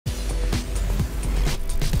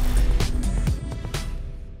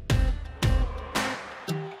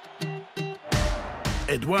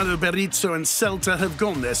Eduardo Berizzo and Celta have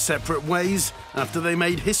gone their separate ways after they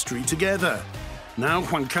made history together. Now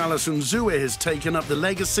Juan Carlos Unzue has taken up the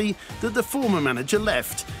legacy that the former manager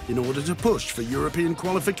left in order to push for European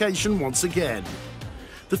qualification once again.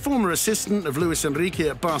 The former assistant of Luis Enrique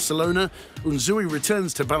at Barcelona, Unzue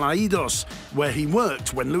returns to Balaidos, where he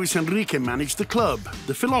worked when Luis Enrique managed the club.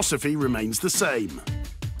 The philosophy remains the same.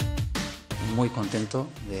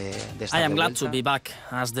 I am glad to be back.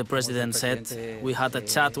 As the president said, we had a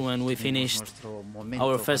chat when we finished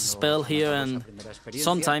our first spell here, and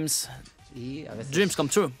sometimes dreams come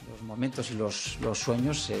true.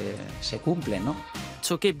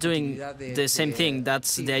 To keep doing the same thing,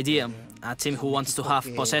 that's the idea. A team who wants to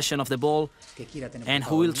have possession of the ball and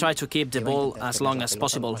who will try to keep the ball as long as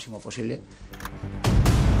possible.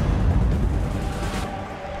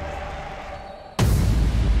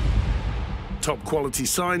 Top-quality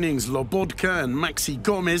signings Lobotka and Maxi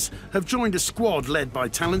Gomez have joined a squad led by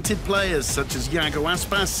talented players such as Iago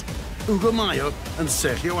Aspas, Hugo Mayo and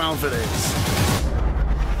Sergio Alvarez.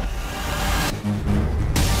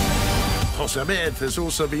 Josabed has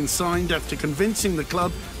also been signed after convincing the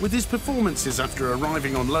club with his performances after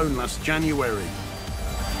arriving on loan last January.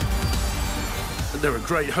 There are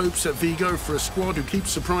great hopes at Vigo for a squad who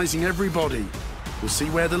keeps surprising everybody. We'll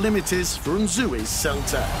see where the limit is for Unzue's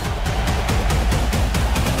Celta.